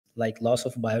like loss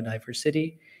of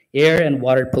biodiversity, air and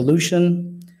water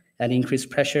pollution, and increased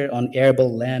pressure on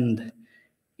arable land.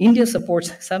 India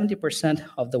supports 70%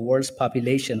 of the world's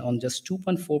population on just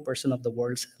 2.4% of the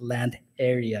world's land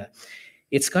area.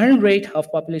 Its current rate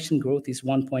of population growth is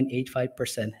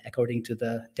 1.85%, according to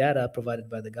the data provided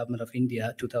by the Government of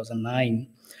India 2009,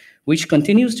 which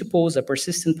continues to pose a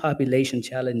persistent population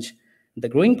challenge. The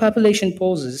growing population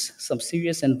poses some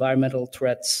serious environmental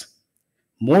threats.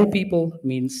 More people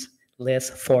means less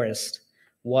forest,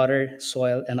 water,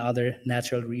 soil, and other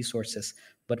natural resources,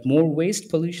 but more waste,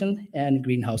 pollution, and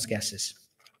greenhouse gases.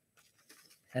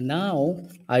 And now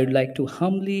I would like to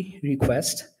humbly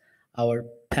request our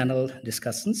panel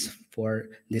discussants for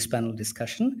this panel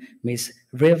discussion, Ms.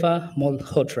 Reva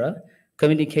Malhotra,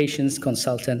 Communications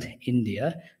Consultant,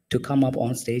 India, to come up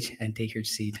on stage and take her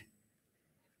seat.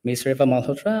 Ms. Reva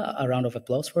Malhotra, a round of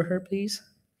applause for her, please.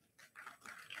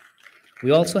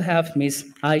 We also have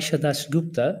Ms. Aisha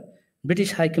Dasgupta,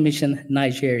 British High Commission,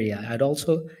 Nigeria. I'd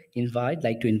also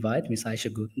like to invite Ms.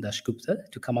 Aisha Dasgupta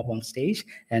to come up on stage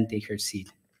and take her seat.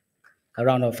 A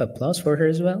round of applause for her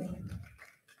as well.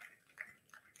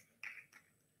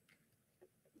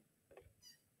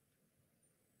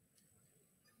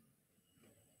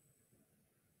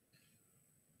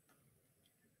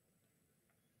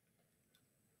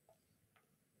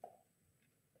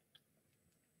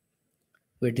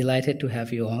 We're delighted to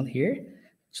have you all here.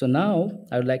 So now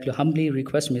I would like to humbly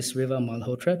request Ms. Reva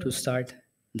Malhotra to start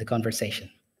the conversation.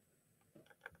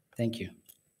 Thank you.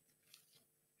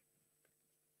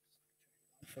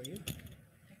 For you.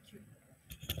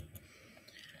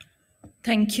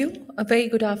 Thank you. A very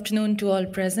good afternoon to all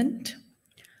present.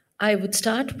 I would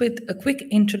start with a quick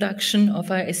introduction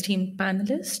of our esteemed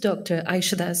panelist, Dr.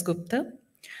 Aisha Dasgupta.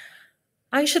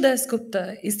 Aisha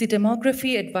Dasgupta is the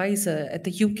Demography Advisor at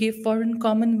the UK Foreign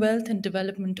Commonwealth and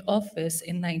Development Office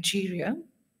in Nigeria.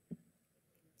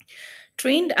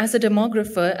 Trained as a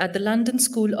demographer at the London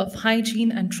School of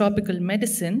Hygiene and Tropical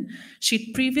Medicine,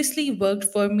 she'd previously worked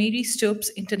for Mary Stopes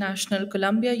International,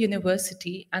 Columbia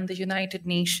University, and the United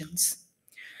Nations.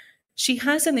 She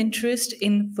has an interest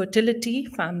in fertility,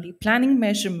 family planning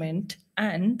measurement,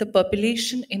 and the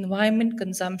population-environment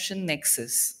consumption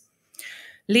nexus.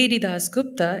 Lady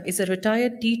Dasgupta is a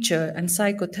retired teacher and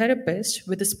psychotherapist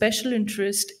with a special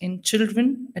interest in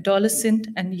children, adolescent,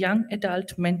 and young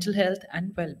adult mental health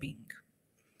and well-being.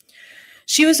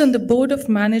 She was on the board of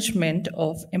management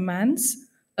of EMANS,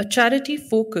 a charity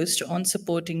focused on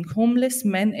supporting homeless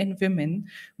men and women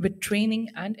with training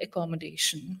and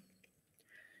accommodation.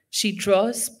 She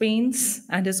draws, paints,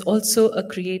 and is also a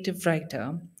creative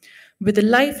writer. With a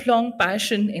lifelong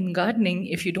passion in gardening,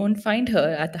 if you don't find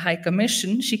her at the High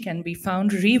Commission, she can be found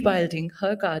rewilding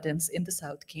her gardens in the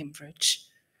South Cambridge.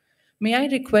 May I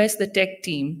request the tech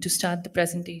team to start the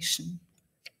presentation?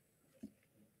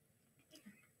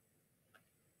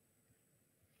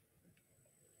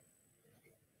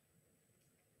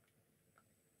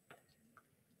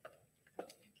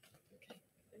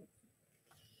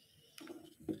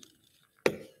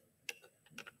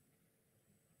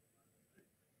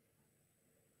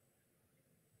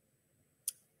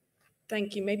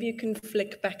 Thank you. Maybe you can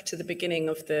flick back to the beginning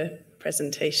of the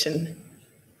presentation.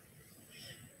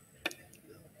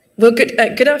 Well,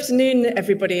 good afternoon,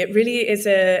 everybody. It really is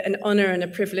an honor and a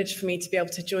privilege for me to be able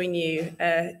to join you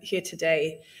here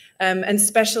today. And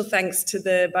special thanks to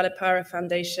the Balapara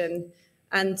Foundation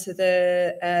and to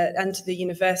the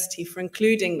university for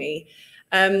including me,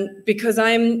 because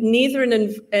I'm neither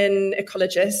an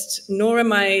ecologist, nor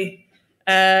am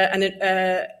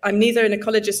I'm neither an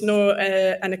ecologist nor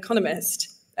an economist.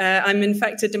 I'm in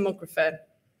fact a demographer.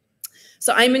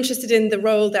 So I'm interested in the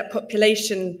role that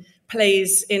population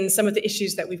plays in some of the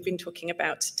issues that we've been talking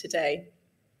about today.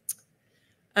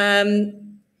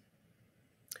 I'm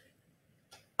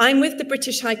with the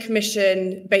British High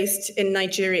Commission based in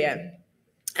Nigeria.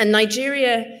 And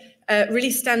Nigeria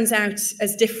really stands out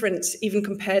as different even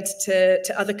compared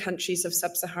to other countries of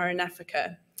sub-Saharan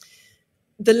Africa.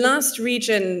 The last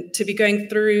region to be going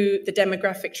through the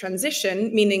demographic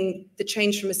transition, meaning the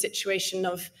change from a situation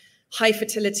of high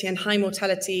fertility and high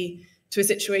mortality to a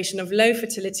situation of low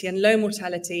fertility and low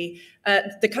mortality,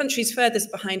 the countries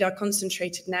furthest behind are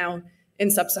concentrated now in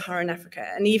sub-Saharan Africa.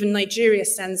 And even Nigeria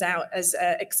stands out as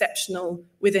exceptional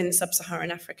within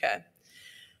sub-Saharan Africa.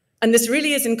 And this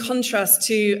really is in contrast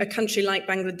to a country like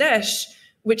Bangladesh,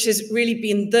 which has really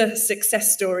been the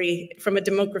success story from a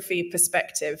demography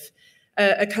perspective.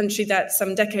 A country that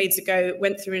some decades ago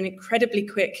went through an incredibly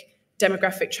quick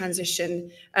demographic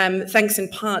transition, thanks in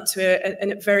part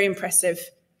to a very impressive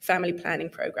family planning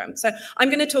program. So I'm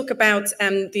going to talk about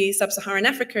the Sub-Saharan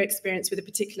Africa experience with a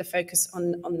particular focus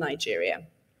on Nigeria.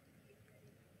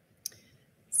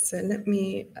 So let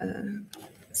me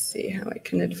see how I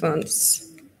can advance.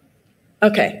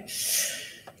 Okay.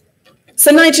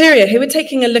 So Nigeria, here we're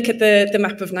taking a look at the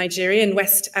map of Nigeria in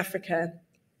West Africa.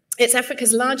 It's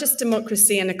Africa's largest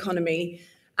democracy and economy,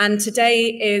 and today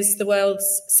is the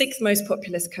world's 6th most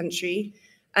populous country.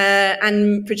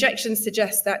 And projections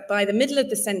suggest that by the middle of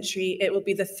the century, it will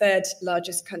be the 3rd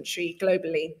largest country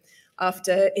globally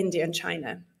after India and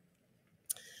China.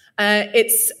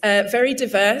 It's very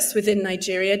diverse within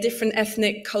Nigeria, different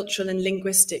ethnic, cultural, and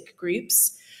linguistic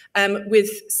groups, with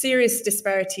serious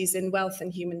disparities in wealth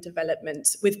and human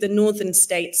development, with the northern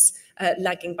states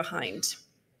lagging behind.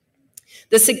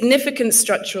 The significant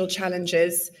structural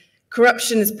challenges: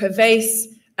 corruption is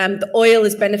pervasive, the oil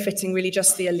is benefiting really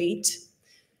just the elite.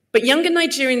 But younger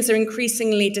Nigerians are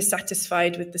increasingly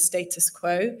dissatisfied with the status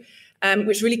quo,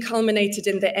 which really culminated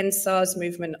in the End SARS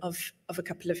movement of a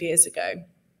couple of years ago.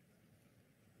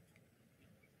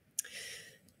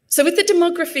 So with the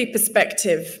demography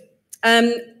perspective,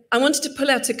 I wanted to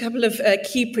pull out a couple of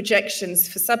key projections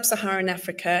for Sub-Saharan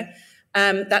Africa,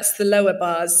 that's the lower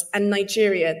bars, and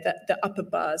Nigeria, the upper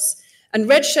bars. And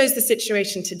red shows the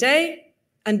situation today,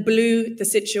 and blue,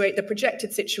 the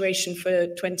projected situation for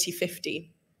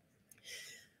 2050.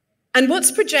 And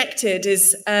what's projected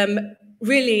is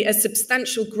really a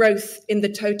substantial growth in the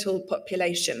total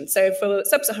population. So for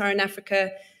Sub-Saharan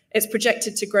Africa, it's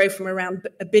projected to grow from around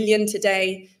 1 billion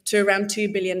today to around 2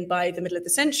 billion by the middle of the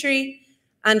century.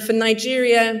 And for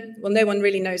Nigeria, well, no one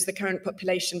really knows the current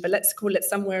population, but let's call it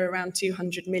somewhere around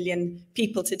 200 million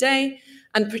people today,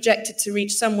 and projected to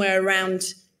reach somewhere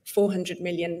around 400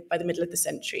 million by the middle of the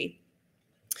century.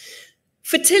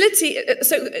 Fertility,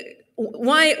 so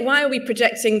why are we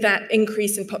projecting that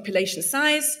increase in population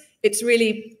size? It's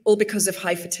really all because of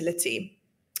high fertility,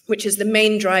 which is the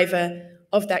main driver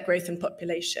of that growth in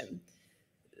population.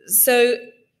 So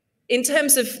in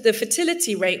terms of the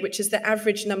fertility rate, which is the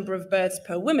average number of births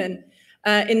per woman,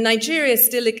 in Nigeria is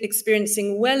still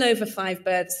experiencing well over 5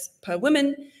 births per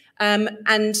woman.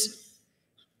 And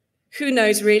who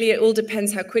knows, really, it all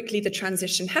depends how quickly the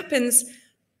transition happens.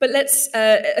 But let's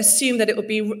assume that it will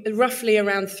be roughly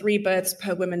around 3 births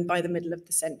per woman by the middle of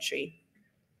the century.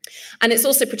 And it's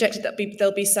also projected that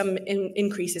there'll be some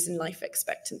increases in life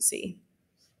expectancy.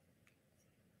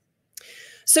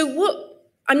 So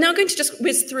I'm now going to just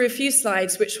whiz through a few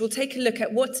slides which will take a look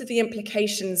at what are the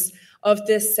implications of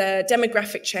this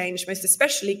demographic change, most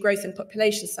especially growth in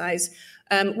population size.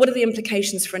 What are the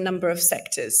implications for a number of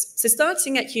sectors? So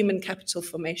starting at human capital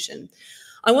formation,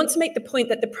 I want to make the point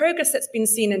that the progress that's been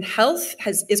seen in health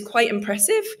is quite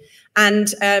impressive and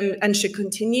should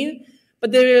continue,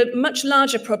 but there are much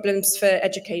larger problems for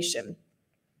education.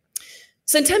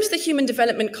 So in terms of the human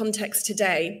development context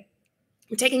today,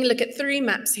 we're taking a look at 3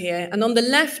 maps here, and on the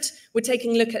left, we're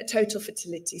taking a look at total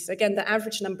fertility. So again, the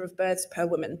average number of births per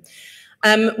woman,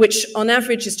 which on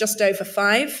average is just over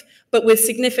 5, but with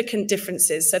significant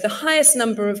differences. So the highest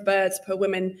number of births per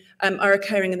woman are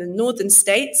occurring in the northern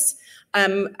states,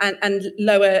 and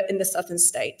lower in the southern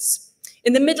states.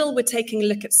 In the middle, we're taking a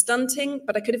look at stunting,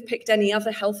 but I could have picked any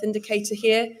other health indicator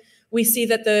here. We see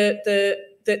that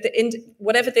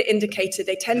whatever the indicator,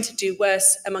 they tend to do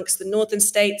worse amongst the northern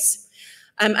states.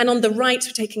 And on the right,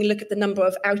 we're taking a look at the number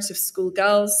of out-of-school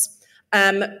girls,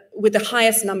 with the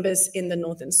highest numbers in the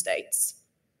northern states.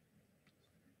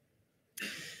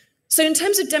 So in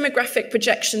terms of demographic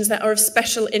projections that are of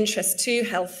special interest to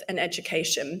health and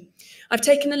education, I've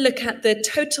taken a look at the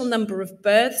total number of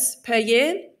births per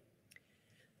year,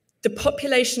 the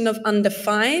population of under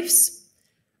 5s,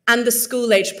 and the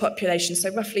school-age population,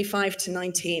 so roughly 5 to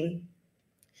 19.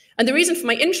 And the reason for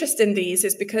my interest in these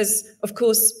is because, of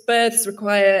course, births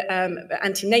require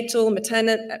antenatal,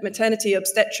 maternity,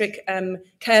 obstetric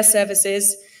care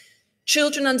services.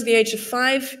 Children under the age of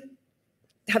 5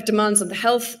 have demands on the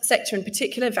health sector in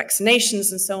particular, vaccinations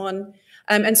and so on.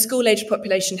 And school-age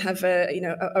population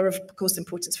are of course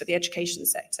importance for the education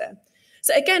sector.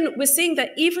 So again, we're seeing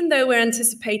that even though we're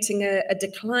anticipating a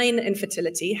decline in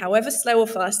fertility, however slow or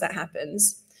fast that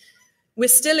happens, we're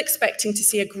still expecting to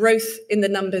see a growth in the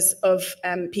numbers of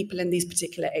people in these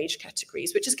particular age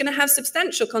categories, which is going to have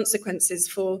substantial consequences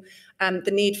for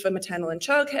the need for maternal and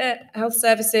childcare health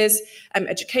services,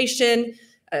 education,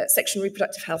 sexual and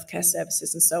reproductive health care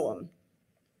services, and so on.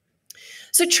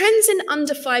 So trends in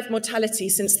under 5 mortality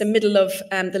since the middle of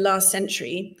the last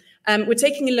century, we're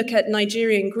taking a look at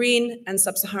Nigeria in green and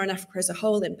Sub-Saharan Africa as a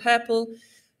whole in purple.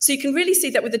 So you can really see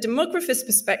that with the demographer's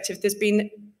perspective, there's been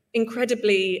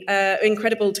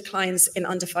incredible declines in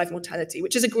under 5 mortality,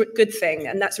 which is a good thing.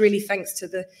 And that's really thanks to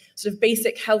the sort of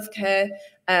basic healthcare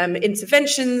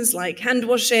interventions like hand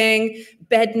washing,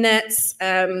 bed nets,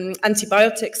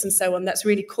 antibiotics, and so on. That's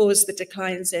really caused the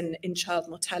declines in child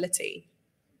mortality.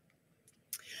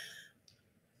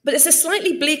 But it's a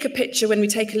slightly bleaker picture when we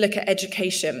take a look at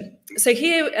education. So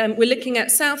here we're looking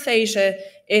at South Asia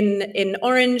in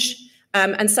orange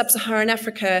and Sub-Saharan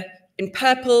Africa in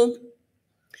purple.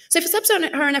 So for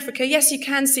Sub-Saharan Africa, yes, you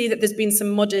can see that there's been some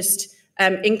modest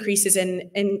increases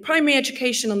in primary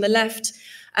education on the left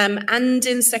and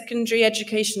in secondary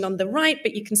education on the right,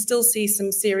 but you can still see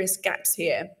some serious gaps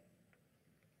here.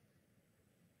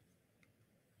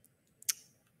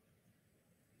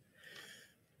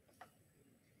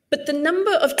 But the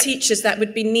number of teachers that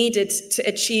would be needed to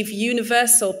achieve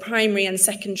universal primary and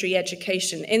secondary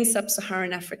education in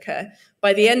Sub-Saharan Africa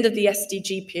by the end of the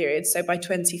SDG period, so by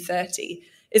 2030,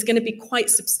 is going to be quite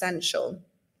substantial.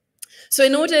 So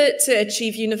in order to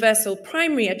achieve universal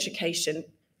primary education,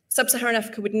 Sub-Saharan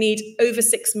Africa would need over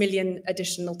 6 million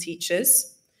additional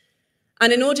teachers.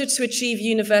 And in order to achieve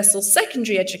universal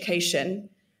secondary education,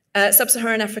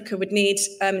 Sub-Saharan Africa would need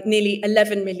nearly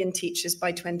 11 million teachers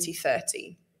by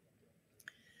 2030.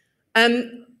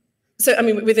 So, I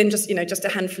mean, within just a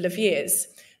handful of years.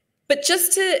 But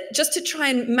just to try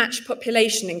and match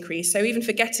population increase, so even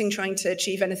forgetting trying to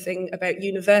achieve anything about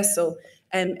universal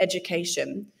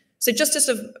education, so just to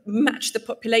sort of match the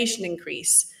population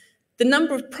increase, the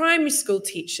number of primary school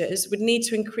teachers would need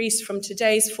to increase from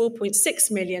today's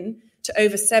 4.6 million to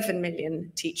over 7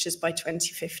 million teachers by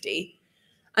 2050.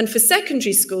 And for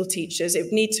secondary school teachers, it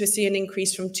would need to see an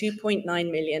increase from 2.9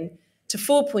 million to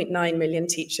 4.9 million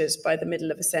teachers by the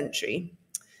middle of the century.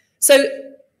 So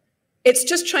it's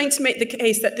just trying to make the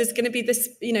case that there's going to be this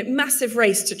massive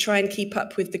race to try and keep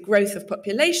up with the growth of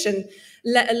population,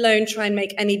 let alone try and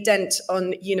make any dent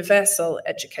on universal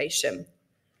education.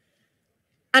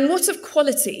 And what of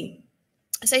quality?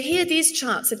 So here these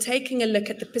charts are taking a look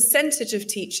at the percentage of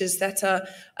teachers that are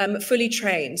fully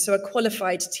trained, so are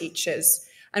qualified teachers.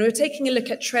 And we're taking a look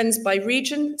at trends by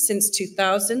region since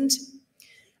 2000.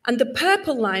 And the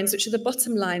purple lines, which are the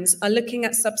bottom lines, are looking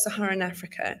at Sub-Saharan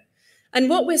Africa. And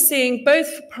what we're seeing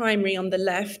both for primary on the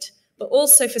left, but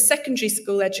also for secondary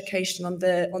school education on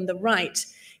the right,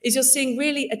 is you're seeing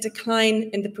really a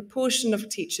decline in the proportion of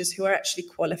teachers who are actually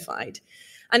qualified.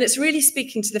 And it's really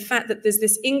speaking to the fact that there's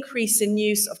this increase in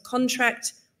use of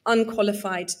contract,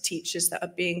 unqualified teachers that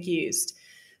are being used.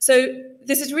 So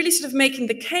this is really sort of making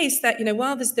the case that,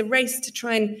 while there's the race to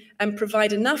try and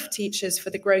provide enough teachers for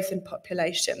the growth in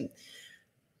population,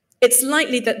 it's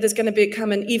likely that there's going to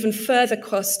become an even further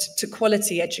cost to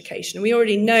quality education. We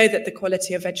already know that the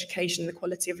quality of education, the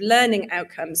quality of learning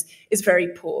outcomes is very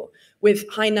poor, with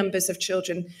high numbers of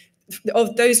children,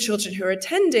 of those children who are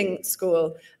attending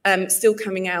school, still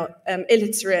coming out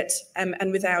illiterate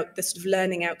and without the sort of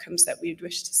learning outcomes that we'd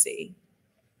wish to see.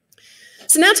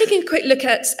 So now taking a quick look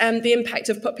at the impact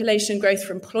of population growth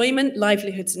for employment,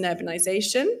 livelihoods, and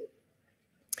urbanization.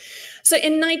 So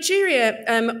in Nigeria,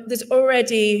 there's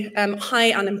already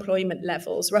high unemployment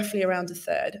levels, roughly around a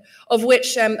third, of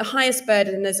which the highest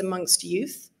burden is amongst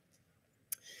youth.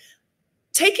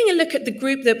 Taking a look at the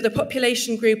group, the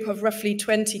population group of roughly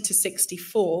 20 to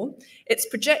 64, it's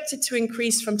projected to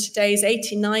increase from today's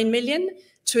 89 million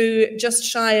to just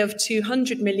shy of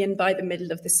 200 million by the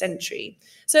middle of the century.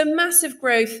 So massive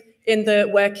growth in the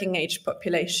working age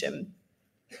population.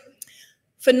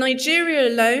 For Nigeria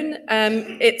alone,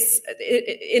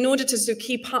 in order to sort of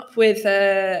keep up with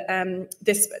the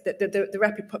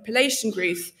rapid population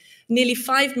growth, nearly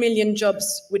 5 million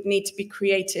jobs would need to be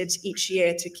created each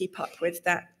year to keep up with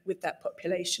that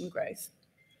population growth.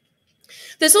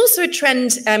 There's also a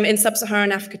trend in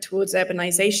Sub-Saharan Africa towards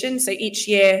urbanization. So each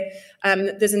year,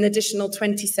 there's an additional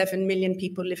 27 million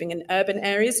people living in urban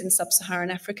areas in Sub-Saharan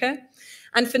Africa.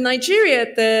 And for Nigeria,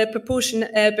 the proportion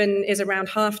urban is around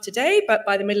half today, but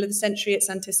by the middle of the century, it's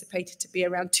anticipated to be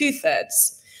around 2/3.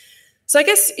 So I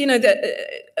guess,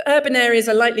 the urban areas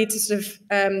are likely to sort of,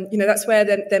 that's where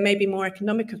there may be more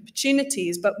economic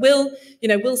opportunities, but will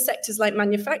sectors like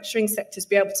manufacturing sectors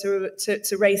be able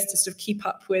to race to sort of keep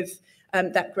up with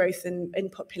that growth in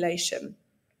population?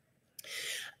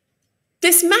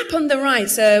 This map on the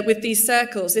right with these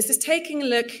circles, this is taking a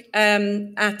look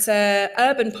at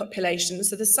urban populations.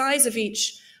 So the size of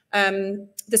each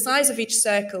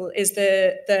circle is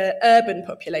the urban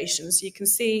population. So you can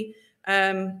see,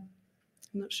 I'm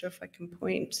not sure if I can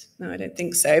point. No, I don't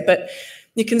think so. But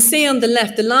you can see on the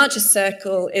left, the largest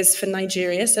circle is for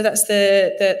Nigeria. So that's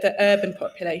the urban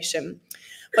population.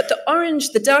 But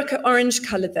the darker orange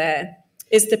color there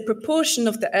is the proportion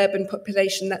of the urban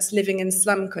population that's living in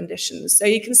slum conditions. So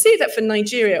you can see that for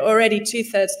Nigeria, already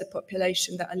 2/3 of the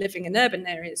population that are living in urban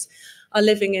areas are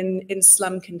living in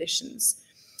slum conditions.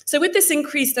 So with this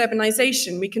increased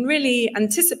urbanization, we can really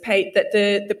anticipate that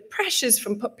the pressures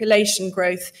from population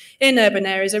growth in urban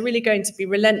areas are really going to be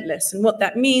relentless. And what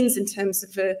that means in terms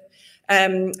of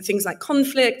things like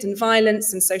conflict and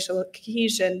violence and social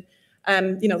cohesion,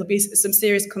 there'll be some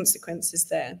serious consequences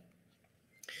there.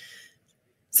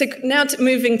 So now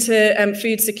moving to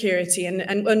food security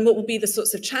and what will be the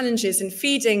sorts of challenges in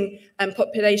feeding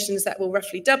populations that will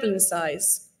roughly double in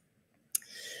size.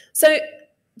 So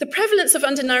the prevalence of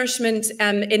undernourishment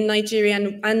in Nigeria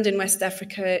and in West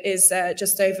Africa is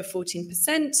just over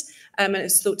 14%, and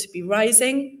it's thought to be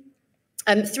rising.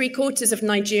 3/4 of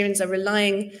Nigerians are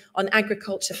relying on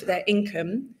agriculture for their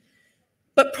income.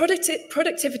 But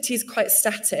productivity is quite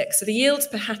static. So the yields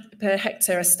per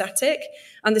hectare are static.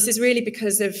 And this is really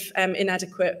because of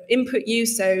inadequate input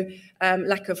use, so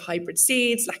lack of hybrid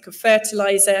seeds, lack of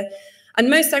fertilizer. And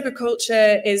most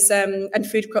agriculture and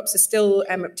food crops are still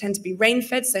tend to be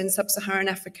rain-fed. So in sub-Saharan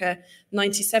Africa,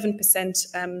 97%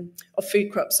 of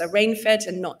food crops are rain-fed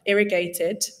and not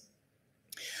irrigated.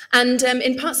 And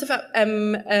in parts of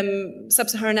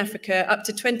sub-Saharan Africa, up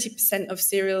to 20% of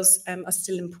cereals are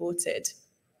still imported.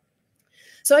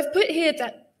 So I've put here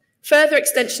that further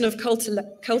extension of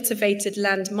cultivated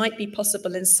land might be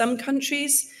possible in some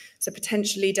countries, so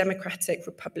potentially Democratic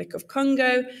Republic of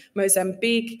Congo,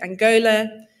 Mozambique,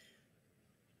 Angola.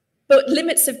 But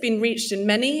limits have been reached in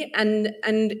many, and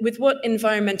with what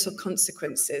environmental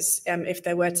consequences if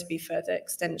there were to be further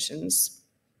extensions?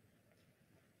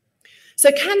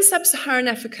 So can sub-Saharan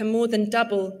Africa more than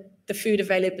double the food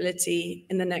availability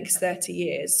in the next 30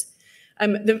 years?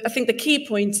 I think the key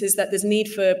point is that there's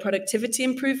need for productivity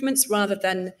improvements rather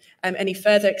than any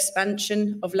further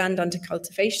expansion of land under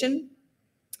cultivation.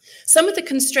 Some of the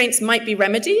constraints might be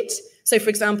remedied. So,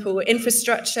 for example,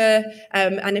 infrastructure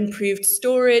and improved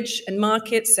storage and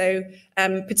markets, so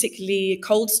particularly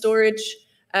cold storage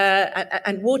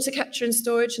and water capture and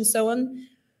storage and so on.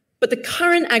 But the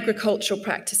current agricultural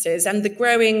practices and the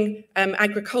growing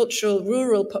agricultural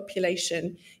rural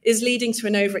population is leading to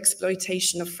an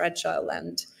overexploitation of fragile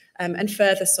land and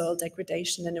further soil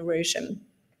degradation and erosion.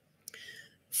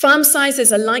 Farm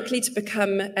sizes are likely to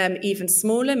become even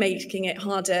smaller, making it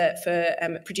harder for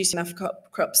producing enough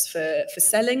crops for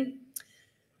selling.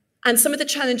 And some of the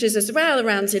challenges as well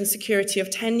around insecurity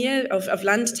of tenure, of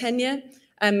land tenure,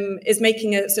 is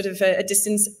making a sort of a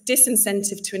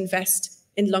disincentive to invest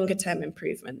in longer term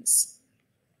improvements.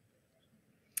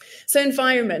 So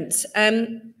environment,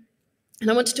 and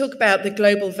I want to talk about the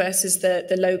global versus the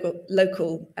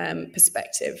local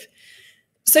perspective.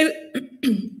 So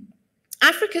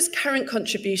Africa's current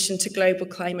contribution to global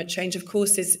climate change, of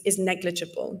course, is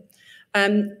negligible,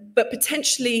 but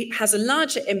potentially has a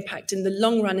larger impact in the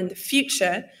long run in the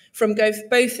future from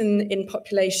both in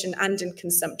population and in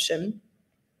consumption.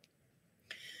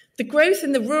 The growth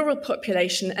in the rural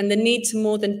population and the need to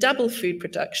more than double food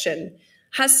production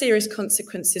has serious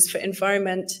consequences for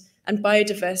environment and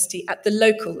biodiversity at the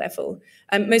local level,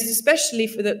 most especially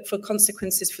for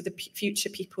consequences for the future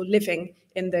people living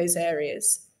in those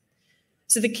areas.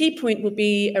 So the key point will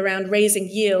be around raising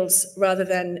yields rather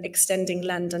than extending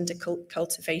land under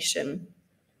cultivation.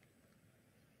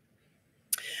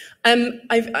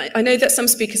 I know that some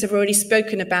speakers have already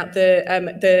spoken about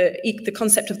the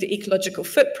concept of the ecological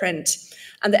footprint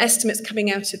and the estimates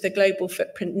coming out of the Global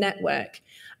Footprint Network.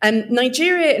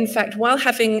 Nigeria, in fact, while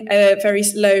having a very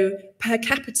low per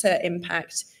capita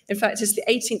impact, in fact, is the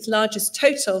 18th largest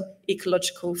total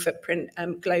ecological footprint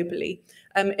globally,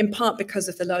 in part because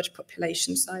of the large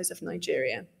population size of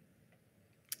Nigeria.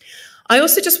 I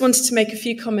also just wanted to make a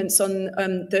few comments on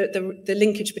the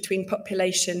linkage between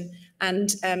population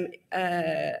and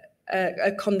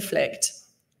a conflict,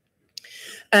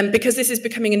 because this is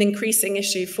becoming an increasing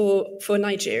issue for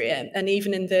Nigeria, and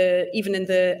even in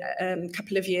the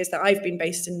couple of years that I've been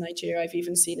based in Nigeria, I've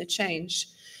even seen a change.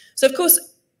 So, of course,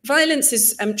 violence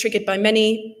is triggered by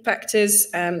many factors,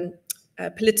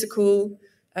 political,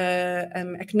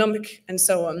 economic, and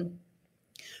so on.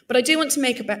 But I do want to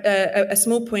make a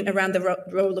small point around the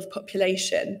role of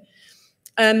population.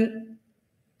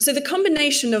 So the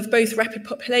combination of both rapid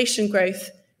population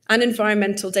growth and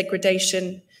environmental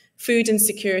degradation, food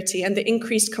insecurity, and the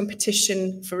increased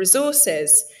competition for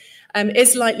resources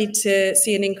is likely to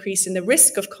see an increase in the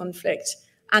risk of conflict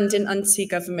and in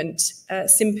anti-government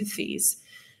sympathies.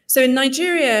 So in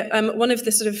Nigeria, one of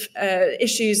the sort of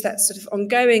issues that's sort of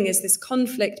ongoing is this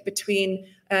conflict between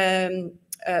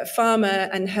farmer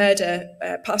and herder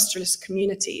pastoralist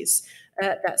communities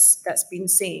that's been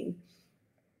seen.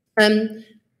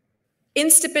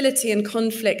 Instability and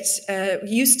conflict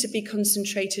used to be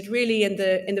concentrated really in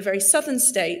the very southern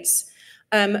states,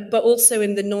 but also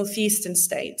in the northeastern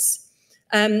states,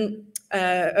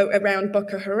 around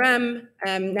Boko Haram,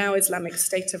 now Islamic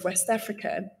State of West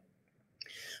Africa.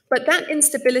 But that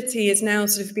instability is now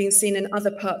sort of being seen in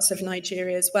other parts of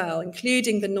Nigeria as well,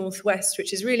 including the northwest,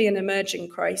 which is really an emerging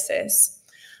crisis.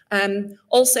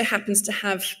 Also happens to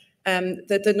have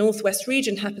the northwest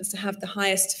region happens to have the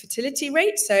highest fertility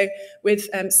rate, so with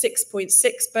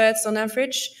 6.6 births on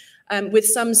average, with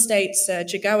some states,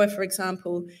 Jigawa, for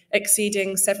example,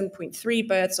 exceeding 7.3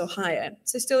 births or higher.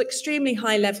 So still extremely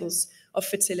high levels of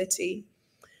fertility.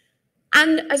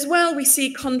 And as well, we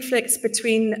see conflicts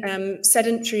between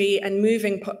sedentary and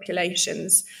moving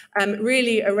populations,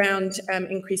 really around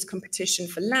increased competition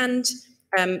for land,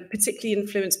 particularly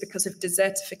influenced because of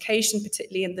desertification,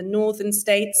 particularly in the northern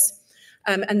states,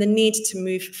 and the need to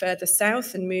move further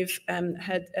south and move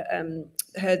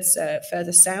herds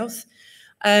further south.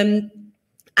 And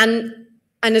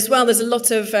as well, there's a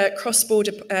lot of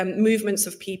cross-border movements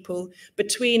of people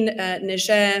between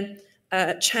Niger,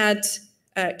 Chad,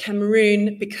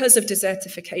 Cameroon, because of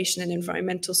desertification and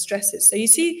environmental stresses. So you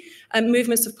see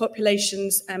movements of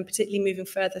populations, particularly moving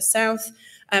further south,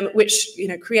 which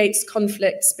creates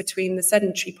conflicts between the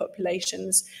sedentary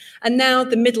populations. And now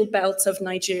the middle belt of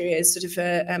Nigeria is sort of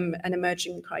an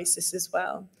emerging crisis as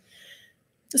well.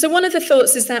 So one of the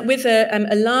thoughts is that with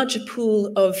a larger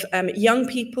pool of young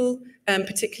people,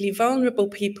 particularly vulnerable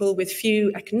people with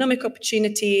few economic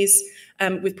opportunities,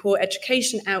 with poor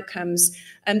education outcomes,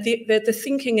 the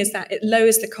thinking is that it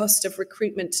lowers the cost of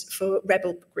recruitment for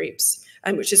rebel groups,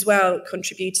 which is well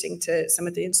contributing to some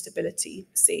of the instability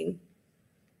seen.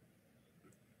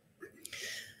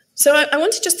 So I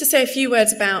wanted just to say a few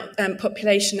words about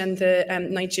population and the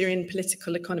Nigerian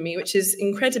political economy, which is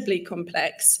incredibly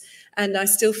complex. And I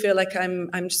still feel like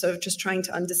I'm sort of just trying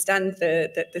to understand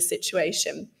the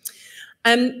situation.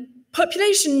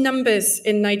 Population numbers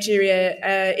in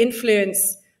Nigeria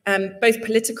influence both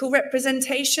political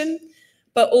representation,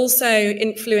 but also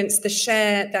influence the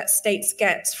share that states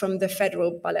get from the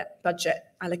federal budget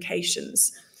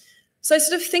allocations. So I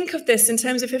sort of think of this in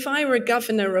terms of if I were a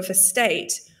governor of a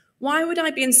state, why would I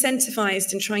be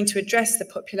incentivized in trying to address the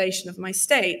population of my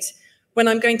state when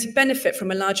I'm going to benefit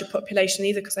from a larger population,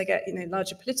 either because I get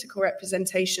larger political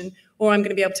representation, or I'm going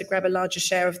to be able to grab a larger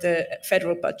share of the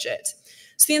federal budget?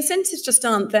 So the incentives just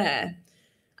aren't there.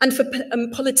 And for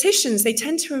politicians, they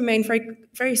tend to remain very,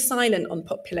 very silent on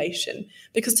population,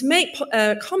 because to make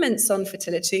comments on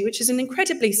fertility, which is an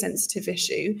incredibly sensitive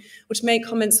issue, or to make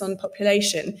comments on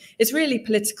population is really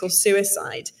political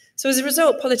suicide. So as a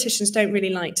result, politicians don't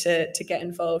really like to get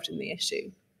involved in the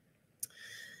issue.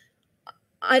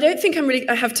 I don't think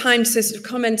I have time to sort of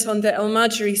comment on the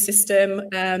Al-Majri system,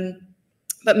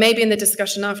 but maybe in the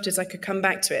discussion afterwards I could come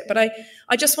back to it. But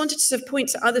I just wanted to sort of point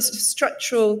to other sort of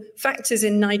structural factors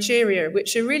in Nigeria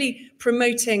which are really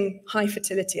promoting high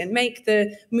fertility and make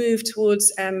the move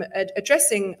towards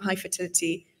addressing high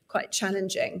fertility quite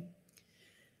challenging.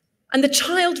 And the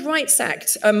Child Rights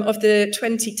Act of the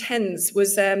 2010s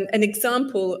was an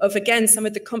example of, again, some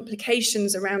of the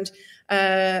complications around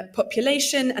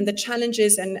population and the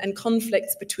challenges and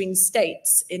conflicts between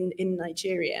states in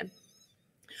Nigeria.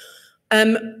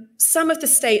 Some of the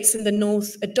states in the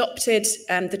north adopted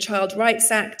the Child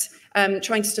Rights Act,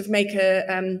 trying to sort of make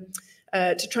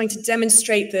trying to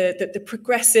demonstrate the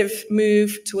progressive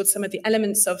move towards some of the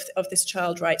elements of this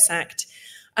Child Rights Act.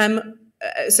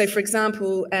 So, for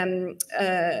example,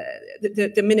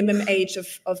 the minimum age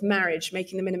of marriage,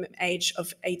 making the minimum age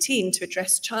of 18 to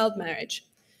address child marriage.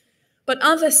 But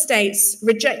other states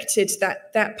rejected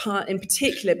that part in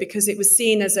particular because it was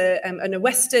seen as a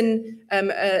Western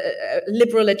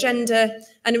liberal agenda,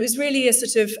 and it was really a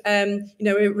sort of a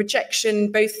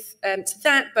rejection both to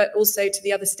that, but also to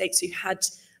the other states who had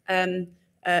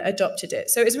adopted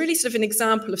it. So it was really sort of an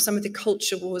example of some of the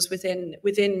culture wars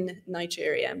within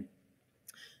Nigeria.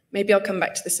 Maybe I'll come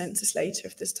back to the census later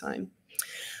if there's time.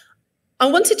 I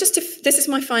wanted just to, this is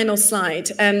my final slide.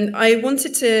 I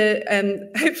wanted to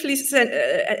hopefully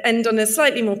end on a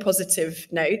slightly more positive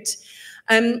note.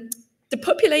 The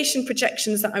population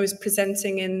projections that I was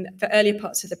presenting in the earlier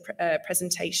parts of the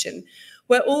presentation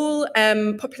were all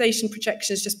population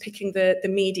projections just picking the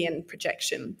median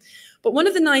projection. But one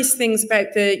of the nice things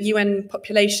about the UN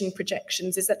population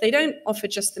projections is that they don't offer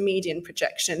just the median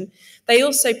projection. They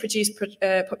also produce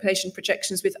population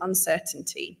projections with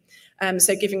uncertainty.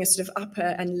 So giving a sort of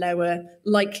upper and lower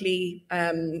likely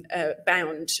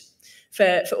bound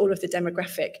for all of the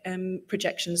demographic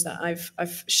projections that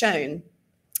I've shown.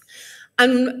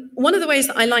 And one of the ways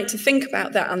that I like to think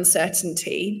about that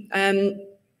uncertainty,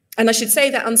 and I should say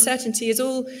that uncertainty is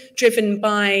all driven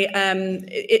by,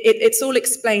 it's all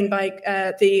explained by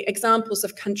the examples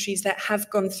of countries that have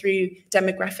gone through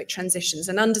demographic transitions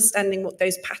and understanding what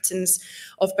those patterns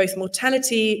of both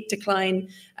mortality decline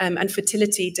and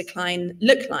fertility decline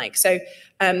look like. So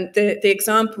the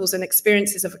examples and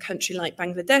experiences of a country like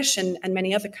Bangladesh and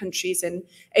many other countries in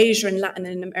Asia and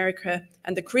Latin America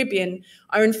and the Caribbean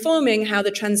are informing how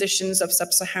the transitions of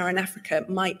sub-Saharan Africa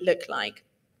might look like.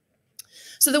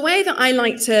 So the way that I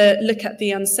like to look at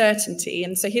the uncertainty,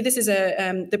 and so here this is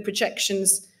the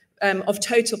projections of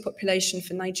total population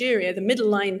for Nigeria. The middle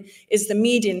line is the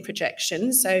median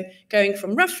projection, so going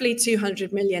from roughly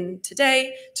 200 million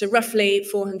today to roughly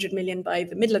 400 million by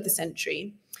the middle of the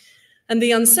century. And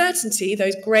the uncertainty,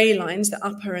 those grey lines, the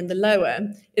upper and the lower,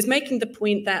 is making the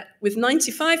point that with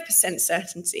 95%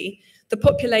 certainty, the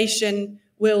population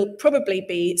will probably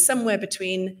be somewhere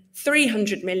between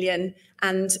 300 million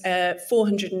and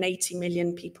 480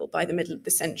 million people by the middle of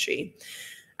the century.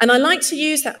 And I like to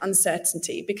use that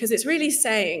uncertainty because it's really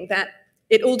saying that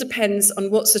it all depends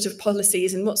on what sort of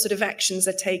policies and what sort of actions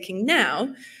are taking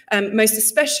now, most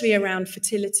especially around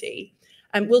fertility,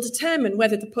 will determine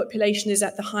whether the population is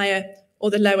at the higher or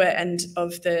the lower end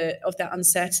of that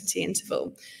uncertainty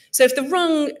interval. So if the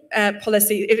wrong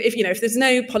policy, if there's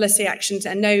no policy actions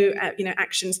and no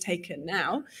actions taken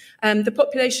now, the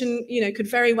population could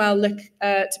very well look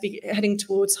to be heading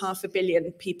towards 500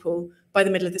 million people by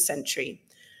the middle of the century.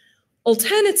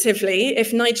 Alternatively,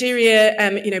 if Nigeria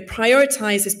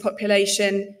prioritizes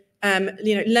population,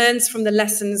 learns from the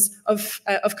lessons of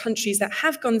countries that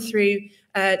have gone through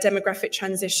demographic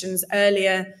transitions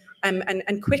earlier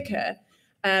and quicker,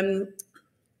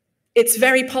 it's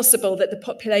very possible that the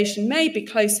population may be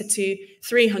closer to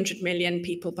 300 million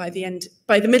people by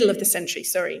the middle of the century.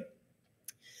 Sorry.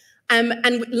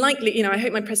 And likely, I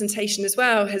hope my presentation as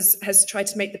well has tried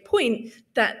to make the point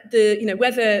that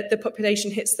whether the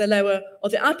population hits the lower or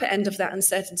the upper end of that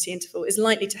uncertainty interval is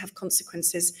likely to have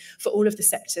consequences for all of the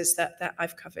sectors that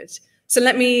I've covered. So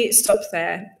let me stop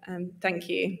there. Thank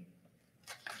you.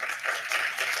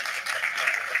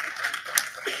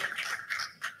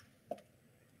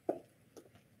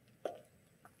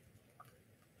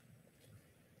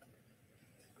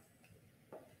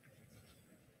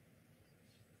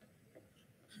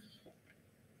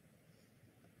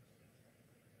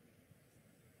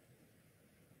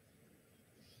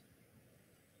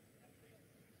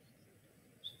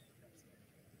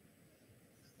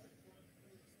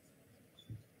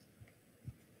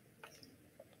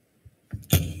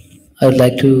 I would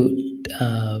like to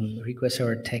request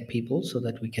our tech people so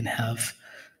that we can have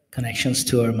connections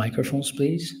to our microphones,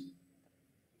 please.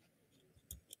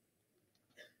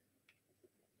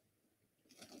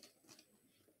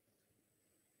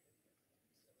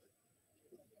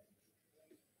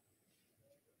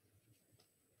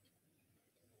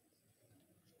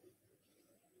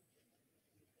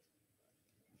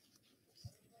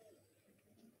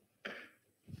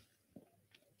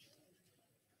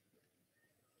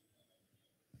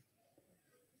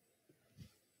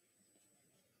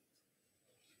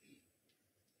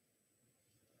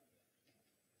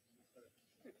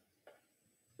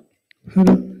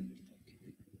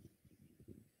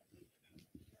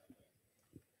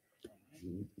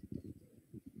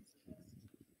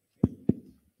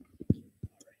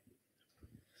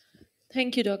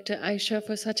 Thank you, Dr. Aisha,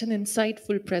 for such an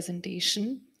insightful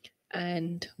presentation.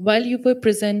 And while you were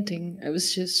presenting, I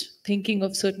was just thinking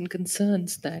of certain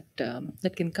concerns that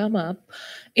that can come up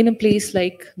in a place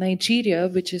like Nigeria,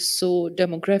 which is so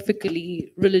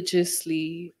demographically,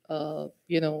 religiously,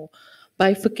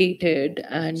 bifurcated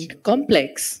and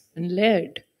complex and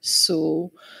layered.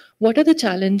 So, what are the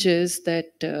challenges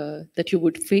that that you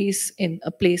would face in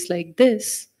a place like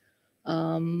this?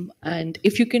 And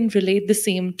if you can relate the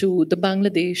same to the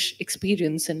Bangladesh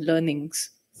experience and learnings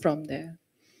from there.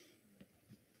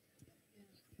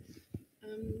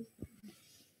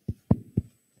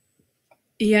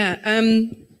 I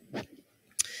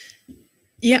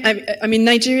mean,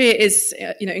 Nigeria is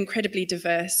incredibly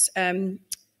diverse.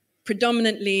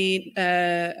 Predominantly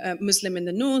Muslim in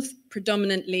the north,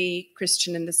 predominantly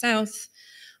Christian in the south.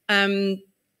 And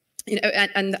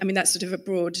I mean that's sort of a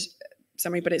broad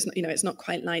summary, but it's not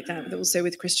quite like that. But also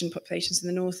with Christian populations in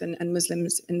the north and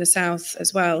Muslims in the south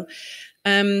as well.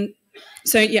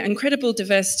 So yeah, incredible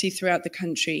diversity throughout the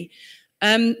country.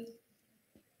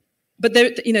 But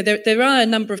there are a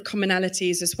number of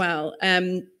commonalities as well.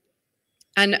 And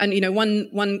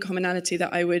one commonality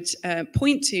that I would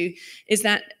point to is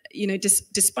that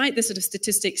despite the sort of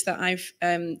statistics that I've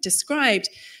described,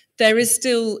 there is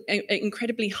still an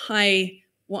incredibly high,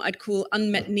 what I'd call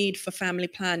unmet need for family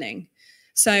planning.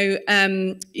 So,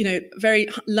 you know, very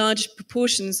large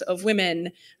proportions of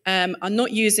women are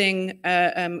not using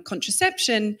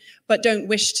contraception, but don't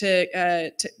wish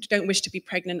to be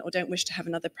pregnant or don't wish to have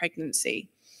another pregnancy.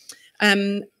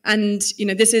 And you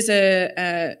know, this is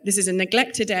a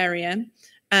neglected area,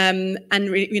 and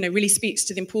you know, really speaks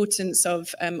to the importance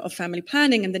of family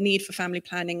planning and the need for family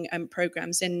planning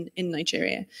programs in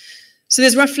Nigeria. So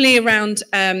there's roughly around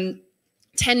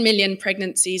 10 million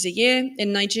pregnancies a year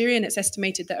in Nigeria, and it's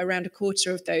estimated that around a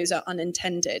quarter of those are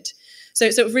unintended. So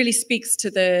it sort of really speaks to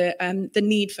the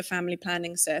need for family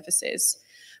planning services.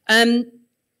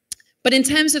 But in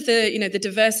terms of the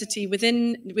diversity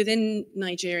within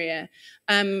Nigeria,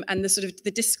 and the sort of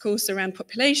the discourse around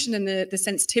population and the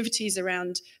sensitivities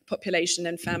around population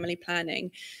and family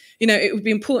planning, you know, it would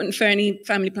be important for any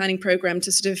family planning program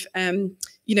to sort of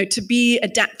you know, to be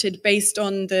adapted based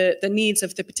on the needs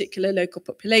of the particular local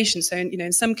population. So, you know,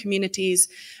 in some communities,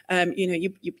 you know,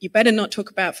 you better not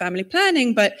talk about family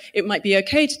planning, but it might be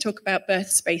okay to talk about birth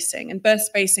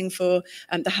spacing for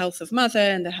the health of mother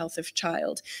and the health of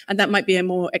child. And that might be a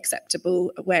more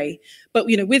acceptable way. But,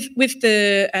 you know, with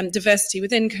the diversity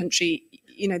within country,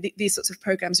 you know, these sorts of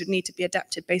programs would need to be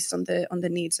adapted based on the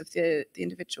needs of the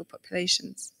individual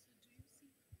populations.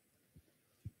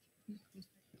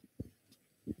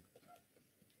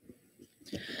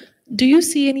 Do you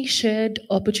see any shared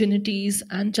opportunities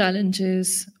and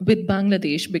challenges with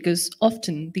Bangladesh? Because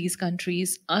often these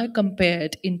countries are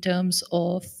compared in terms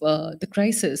of the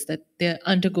crisis that they're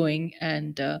undergoing.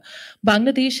 And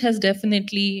Bangladesh has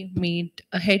definitely made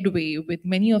a headway with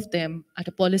many of them at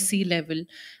a policy level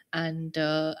and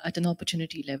at an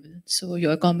opportunity level. So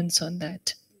your comments on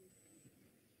that?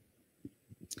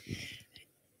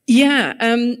 Yeah.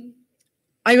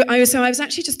 I was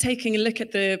actually just taking a look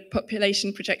at the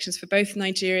population projections for both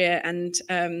Nigeria and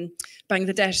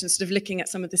Bangladesh and sort of looking at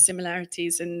some of the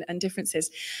similarities and differences.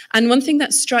 And one thing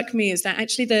that struck me is that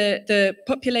actually the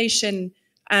population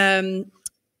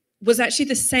was actually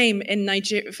the same in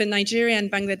for Nigeria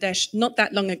and Bangladesh not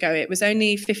that long ago. It was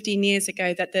only 15 years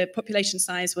ago that the population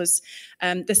size was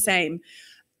the same.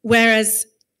 Whereas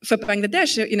for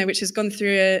Bangladesh, you know, which has gone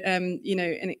through you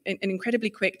know, an incredibly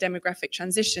quick demographic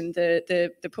transition,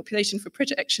 the population for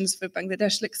projections for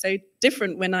Bangladesh looks so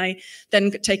different when I then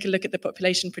take a look at the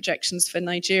population projections for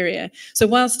Nigeria. So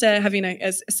whilst having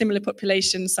a similar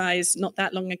population size not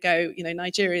that long ago, you know,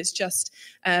 Nigeria is just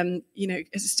you know,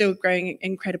 is still growing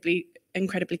incredibly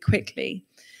quickly.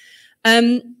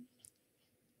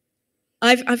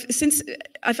 I've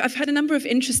had a number of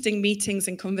interesting meetings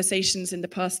and conversations in the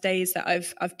past days that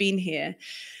I've been here,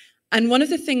 and one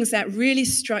of the things that really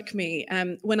struck me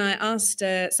when I asked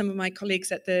some of my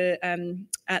colleagues at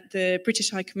the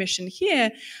British High Commission here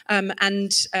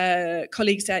and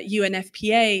colleagues at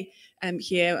UNFPA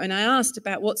here, and I asked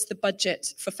about what's the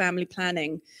budget for family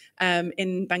planning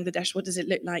in Bangladesh, what does it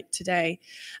look like today,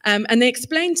 and they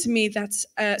explained to me that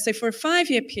so for a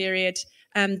 5-year period.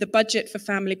 The budget for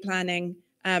family planning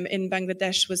in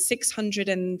Bangladesh was I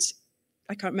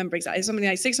can't remember exactly, something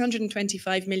like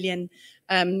 625 million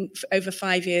over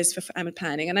 5 years for family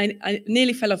planning. And I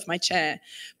nearly fell off my chair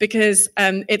because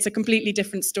it's a completely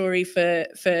different story for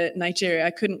Nigeria.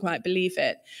 I couldn't quite believe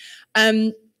it.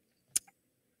 In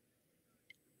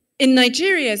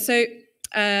Nigeria, so,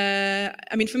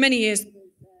 I mean, for many years,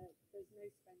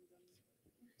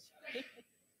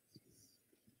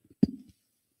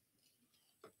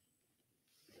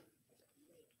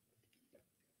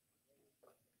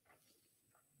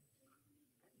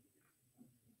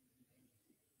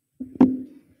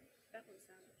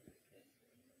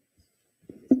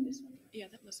 yeah,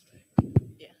 that must work.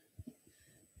 Yeah.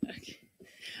 Okay.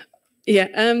 Yeah.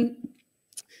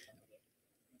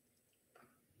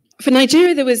 For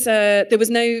Nigeria, there was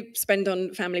no spend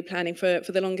on family planning for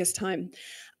the longest time.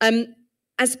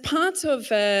 As part of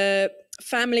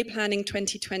Family Planning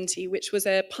 2020, which was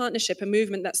a partnership, a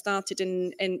movement that started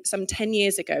in some 10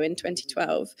 years ago in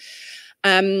 2012.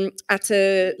 At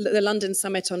the London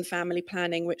Summit on Family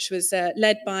Planning, which was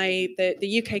led by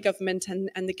the UK government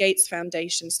and the Gates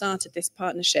Foundation, started this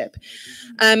partnership.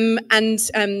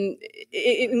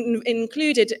 It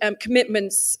included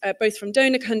commitments both from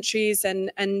donor countries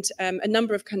and a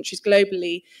number of countries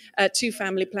globally to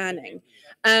family planning.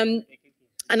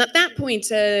 And at that point,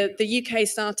 the UK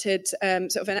started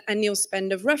sort of an annual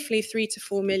spend of roughly £3 to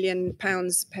 £4 million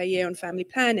per year on family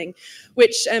planning,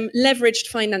 which leveraged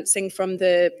financing from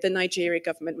the Nigeria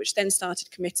government, which then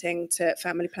started committing to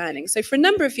family planning. So for a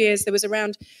number of years, there was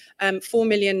around $4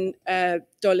 million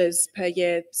per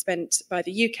year spent by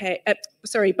the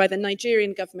by the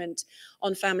Nigerian government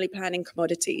on family planning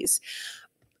commodities.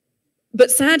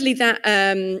 But sadly, that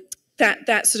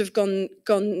sort of gone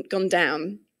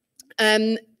down.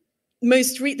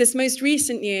 This most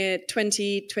recent year,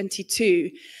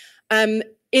 2022,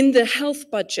 in the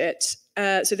health budget,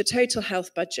 so the total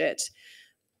health budget,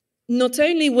 not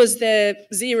only was there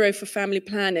zero for family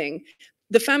planning,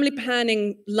 the family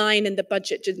planning line in the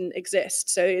budget didn't exist,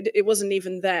 so it wasn't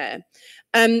even there.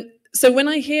 So when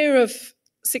I hear of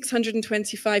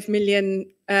 625 million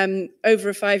over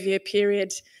a 5-year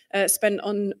period spent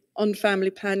on family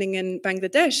planning in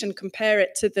Bangladesh and compare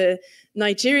it to the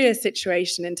Nigeria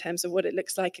situation in terms of what it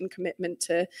looks like in commitment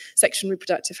to sexual and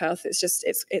reproductive health, it's just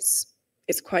it's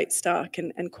quite stark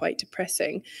and quite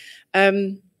depressing.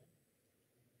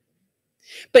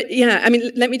 But yeah, I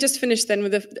mean, let me just finish then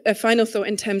with a final thought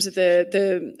in terms of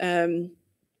the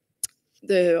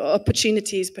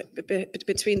opportunities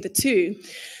between the two.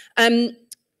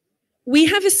 We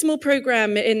have a small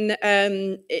program in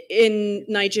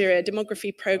Nigeria, a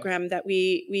demography program that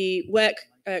we work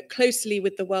closely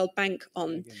with the World Bank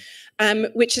on,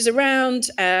 which is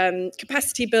around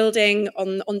capacity building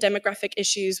on demographic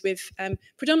issues with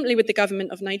predominantly with the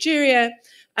government of Nigeria.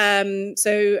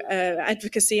 So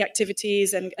advocacy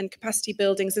activities and capacity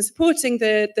buildings and supporting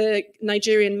the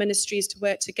Nigerian ministries to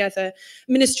work together,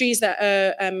 ministries that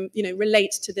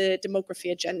relate to the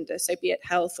demography agenda, so be it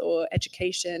health or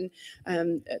education,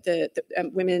 the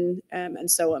women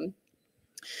and so on.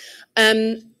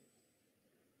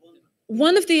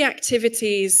 One of the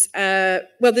activities,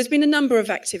 well, there's been a number of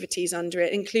activities under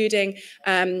it, including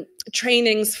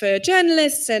trainings for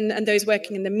journalists and those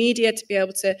working in the media to be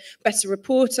able to better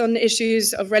report on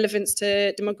issues of relevance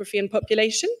to demography and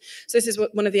population. So this is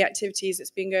one of the activities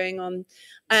that's been going on.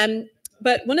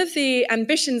 But one of the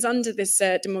ambitions under this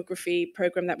demography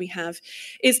program that we have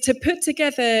is to put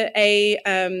together a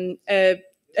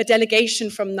delegation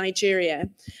from Nigeria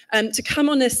to come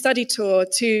on a study tour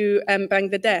to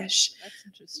Bangladesh. That's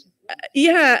interesting.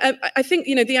 I think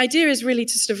the idea is really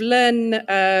to sort of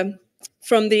learn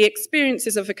from the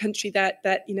experiences of a country that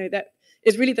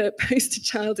is really the poster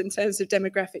child in terms of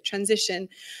demographic transition.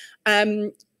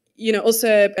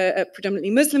 Also a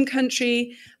predominantly Muslim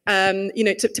country.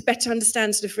 To better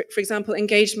understand sort of, for example,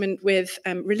 engagement with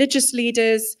religious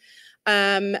leaders.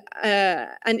 And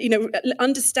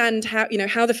understand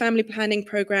how the family planning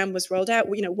program was rolled out.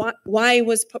 Why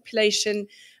was population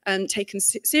taken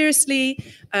seriously?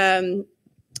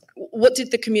 What did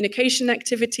the communication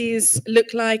activities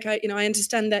look like? I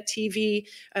understand that TV,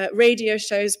 radio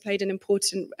shows played an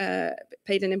important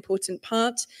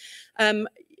part.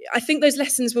 I think those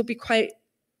lessons will be quite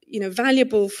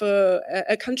valuable for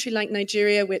a country like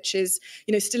Nigeria, which is,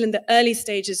 still in the early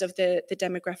stages of the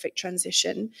demographic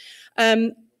transition.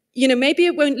 Maybe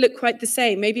it won't look quite the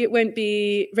same. Maybe it won't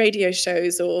be radio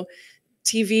shows or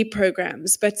TV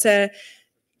programs, but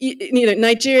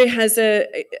Nigeria has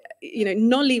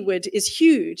Nollywood is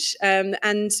huge,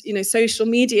 and social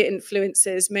media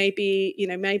influences maybe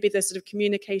the sort of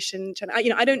communication channel.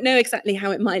 I don't know exactly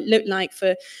how it might look like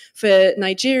for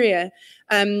Nigeria.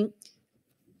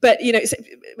 But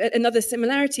another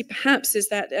similarity perhaps is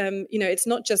that it's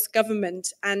not just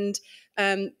government and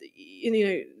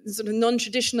sort of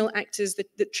non-traditional actors,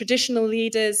 the traditional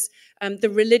leaders,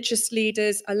 the religious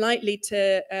leaders are likely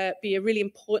to be a really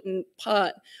important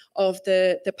part of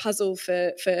the puzzle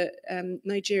for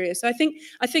Nigeria. So I think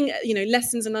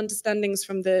lessons and understandings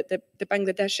from the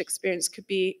Bangladesh experience could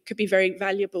be very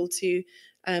valuable to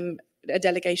a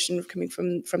delegation coming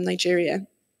from Nigeria.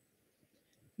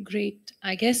 Great.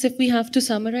 I guess if we have to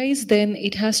summarize, then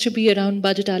it has to be around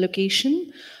budget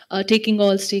allocation, taking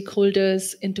all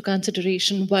stakeholders into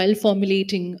consideration while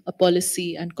formulating a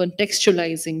policy and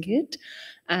contextualizing it.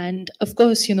 And of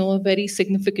course, a very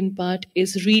significant part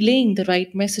is relaying the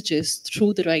right messages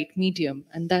through the right medium.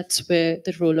 And that's where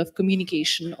the role of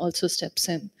communication also steps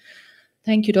in.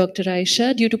 Thank you, Dr.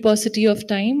 Aisha. Due to paucity of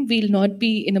time, we'll not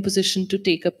be in a position to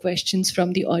take up questions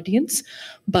from the audience,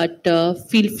 but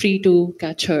feel free to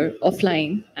catch her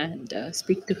offline and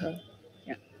speak to her.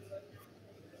 Yeah.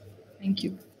 Thank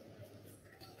you.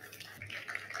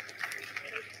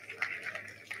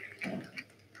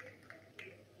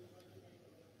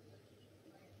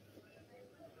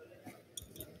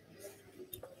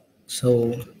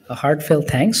 So a heartfelt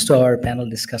thanks to our panel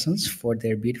discussants for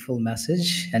their beautiful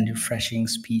message and refreshing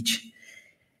speech.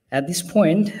 At this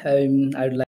point, I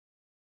would like